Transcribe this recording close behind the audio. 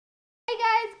Hey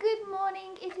guys, good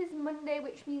morning. It is Monday,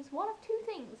 which means one of two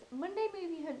things. Monday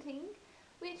movie hunting,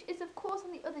 which is of course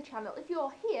on the other channel. If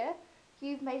you're here,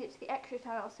 you've made it to the extra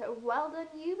channel, so well done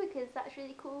you, because that's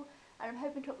really cool, and I'm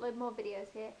hoping to upload more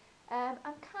videos here. I'm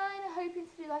kind of hoping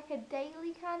to do like a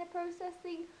daily kind of process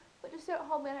thing, but just don't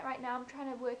hold me on it right now. I'm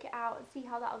trying to work it out and see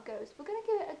how that'll go. So we're going to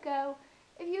give it a go.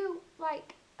 If you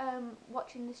like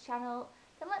watching this channel,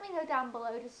 then let me know down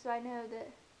below, just so I know that,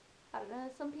 I don't know,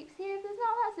 some peeps here. If there's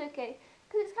not, that's okay,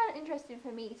 because it's kind of interesting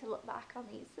for me to look back on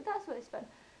these, so that's always fun.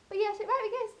 But yes, it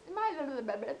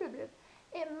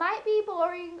might be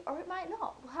boring, or it might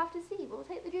not. We'll have to see. We'll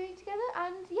take the journey together.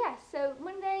 And yes, so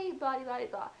Monday, blah blah blah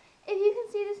blah. If you can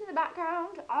see this in the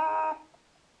background,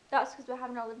 that's because we're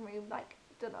having our living room like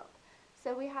done up.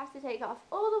 So we have to take off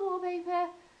all the wallpaper,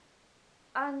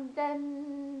 and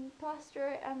then plaster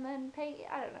it, and then paint it.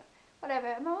 I don't know. Whatever.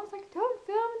 And my mom's like, don't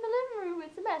film in the living room,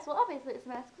 it's a mess. Well, obviously it's a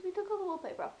mess because we took all the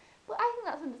wallpaper off. But I think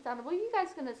that's understandable. You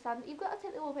guys can understand that you've got to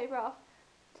take the wallpaper off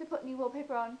to put new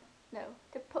wallpaper on. No,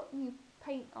 to put new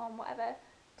paint on, whatever,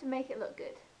 to make it look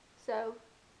good. So,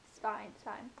 it's fine, it's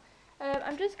fine.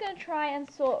 I'm just going to try and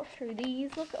sort through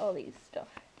these. Look at all these stuff.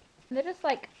 They're just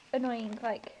like annoying,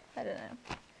 like, I don't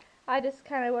know. I just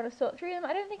kind of want to sort through them.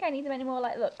 I don't think I need them anymore.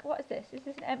 Like, look, what is this? Is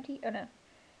this an empty? Oh no.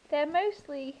 They're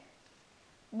mostly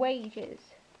wages.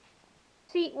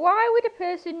 See, why would a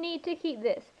person need to keep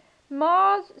this?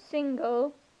 Mars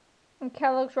single and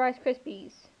Kellogg's Rice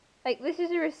Krispies. Like, this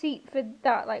is a receipt for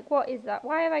that. Like, what is that?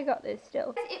 Why have I got this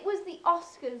still? It was the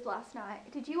Oscars last night.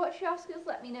 Did you watch the Oscars?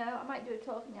 Let me know. I might do a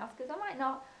talk on the Oscars. I might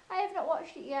not. I have not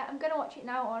watched it yet. I'm going to watch it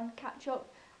now on catch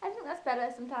up. I think that's better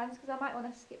sometimes because I might want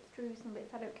to skip through some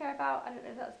bits I don't care about. I don't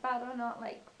know if that's bad or not.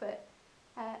 Like, but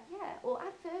yeah. Or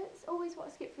adverts. Always want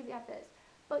to skip through the adverts.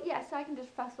 But yeah, so I can just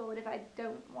fast forward if I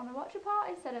don't want to watch a part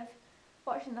instead of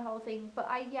watching the whole thing. But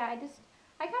I kind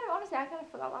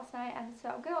of forgot last night, and so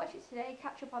I'm going to watch it today,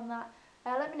 catch up on that.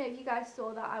 Let me know if you guys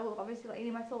saw that. I will obviously let you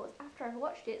know my thoughts after I've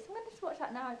watched it. So I'm going to just watch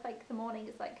that now. It's like the morning,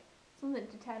 it's like something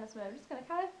to 10 or something. I'm just going to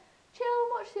kind of chill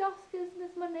and watch the Oscars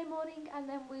this Monday morning, and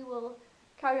then we will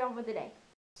carry on with the day.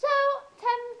 So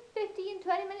 10, 15,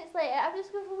 20 minutes later, I've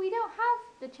discovered we don't have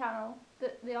the channel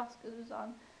that the Oscars was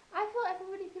on. I thought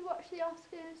everybody could watch the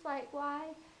Oscars, like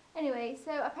why? Anyway,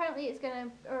 so apparently it's going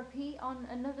to repeat on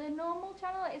another normal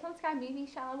channel. Like, it's on Sky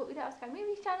Movies channel, but we don't have Sky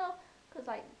Movies channel because,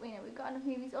 like, you know, we've got enough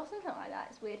movies or something like that.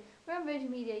 It's weird. We're on Virgin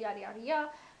Media, yada yada yada,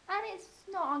 and it's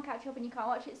not on catch up and you can't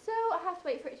watch it. So I have to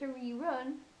wait for it to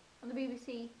rerun on the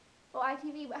BBC or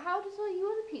ITV. But how does all you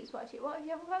other peeps watch it? What if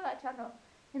you haven't got that channel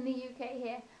in the UK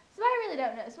here? So I really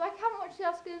don't know. So I can't watch the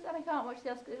Oscars and I can't watch the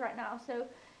Oscars right now. So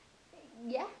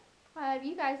yeah,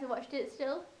 you guys have watched it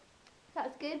still.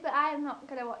 That's good, but I am not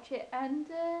going to watch it, and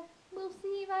we'll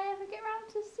see if I ever get around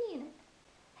to seeing it.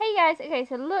 Hey guys, okay,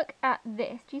 so look at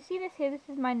this. Do you see this here? This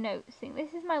is my notes thing.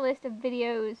 This is my list of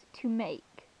videos to make.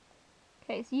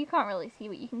 Okay, so you can't really see,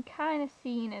 but you can kind of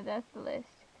see, you know, there's the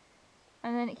list.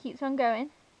 And then it keeps on going.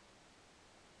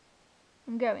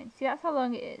 And going. See, that's how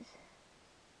long it is.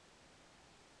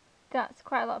 That's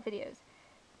quite a lot of videos.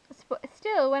 But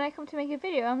still, when I come to make a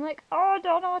video, I'm like, oh, I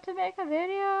don't know what to make a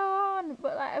video on.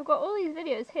 But like, I've got all these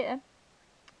videos here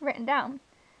written down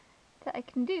that I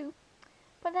can do.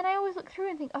 But then I always look through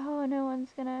and think, oh, no one's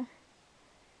gonna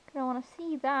want to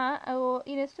see that, or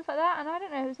you know, stuff like that. And I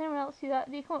don't know, does anyone else do that?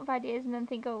 Do you come up with ideas and then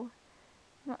think, oh,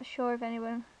 I'm not sure if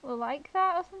anyone will like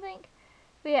that or something?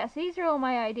 But yeah, so these are all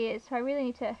my ideas. So I really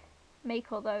need to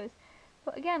make all those.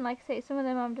 But again, like I say, some of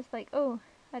them I'm just like, oh,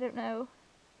 I don't know.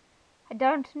 I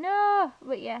don't know,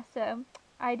 but yeah, so,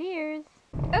 ideas.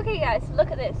 Okay guys, look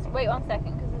at this. Wait 1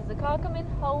 second, because there's a car coming.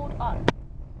 Hold on.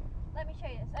 Let me show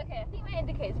you this. Okay, I think my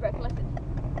indicator's broken. Listen.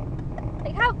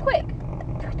 Like, how quick?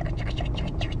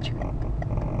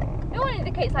 No one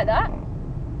indicates like that.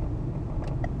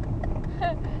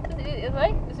 Does it do it this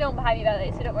way? There's no one behind me, by the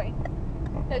way, so don't worry.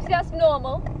 No, see, that's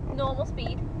normal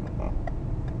speed.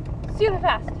 Super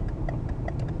fast.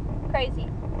 Crazy.